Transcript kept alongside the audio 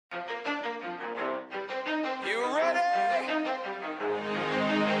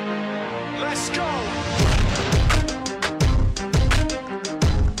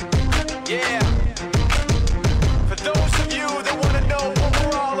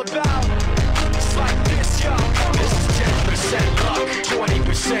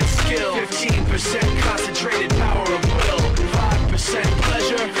20% concentrated power of will, 5%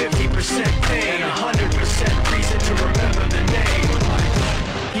 pleasure, 50% pain, and 100% reason to remember the name.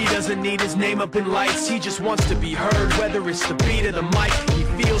 He doesn't need his name up in lights, he just wants to be heard, whether it's the beat of the mic. He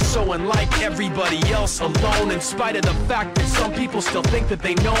feels so unlike everybody else, alone, in spite of the fact that some people still think that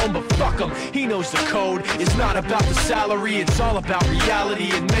they know him. But fuck him, he knows the code. It's not about the salary, it's all about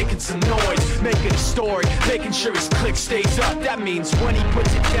reality and making some noise, making a story, making sure his click stays up. That means when he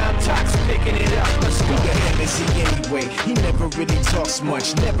puts it down, Tox picking it up. Let's go. Who the hell is he anyway? He never really talks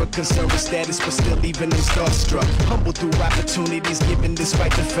much, never concerned with status, but still even him starstruck. Humble through opportunities given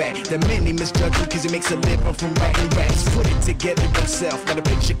despite the fact that many misjudge him cause he makes a living from writing raps. Put it together himself, got a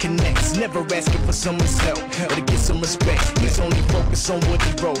picture connects, never asking for someone's help or to get some respect. He's only focused on what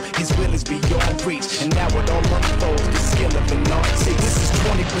he wrote, his will is beyond reach, and now it all unfolds, the skill of an artist. This is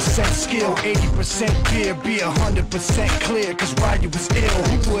 20% skill, 80% fear, be 100% clear, cause Ryu was ill.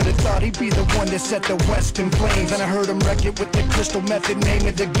 Who would've thought he'd be the one that set the West in flames? And I heard him wreck it with the Crystal Method, name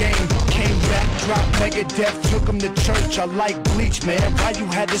of the game. Came back, dropped Megadeth, took him to church. I like Bleach, man. Ryu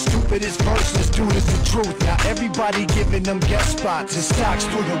had the stupidest verses, dude, is the truth. Now everybody giving them guest spots and stocks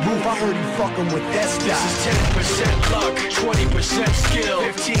through the roof. I heard he fucking with that stock. This is 10% luck, 20% skill,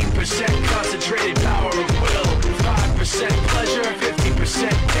 15% concentrated power of will, 5% pleasure, 50%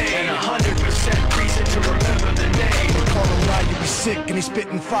 pain, and 100% reason to remember the name. They call him Ryu, he's sick and he's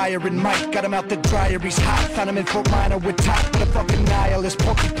spitting fire and Mike got him out the dryer, he's hot. Found him in Fort Minor with top, but a fucking nihilist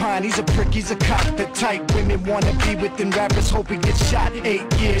porcupine. He's a prick, he's a cop. The type women wanna be within rappers, hope he gets shot. 8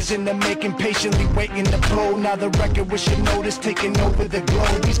 years in the making, patiently waiting to blow. Now the record with your notice taking over the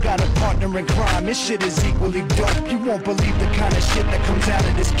globe. He's got a partner in crime, his shit is equally dope. You won't believe the kind of shit that comes out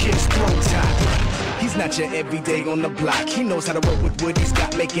of this kid's throat. He's not your everyday on the block. He knows how to work with what he's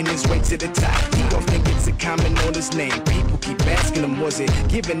got, making his way to the top. He don't think it's a comment on his name. People keep asking him, was it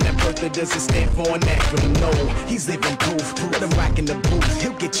given that birth that doesn't stand for an acronym? No, he's living proof. Let him rock in the booth.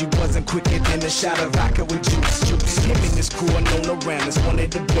 He'll get you buzzing quicker than a shot of vodka with juice. Him and his crew are known around as one of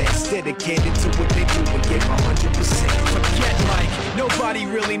the best, dedicated to what they do and give 100%. Forget Mike, nobody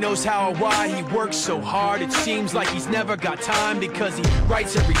really knows how or why he works so hard. It seems like he's never got time because he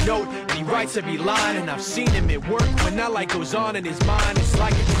writes every note and he writes every line. And I've seen him at work when that light goes on in his mind. It's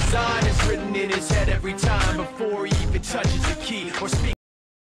like a design is written in his head every time before he even touches a key or speaks.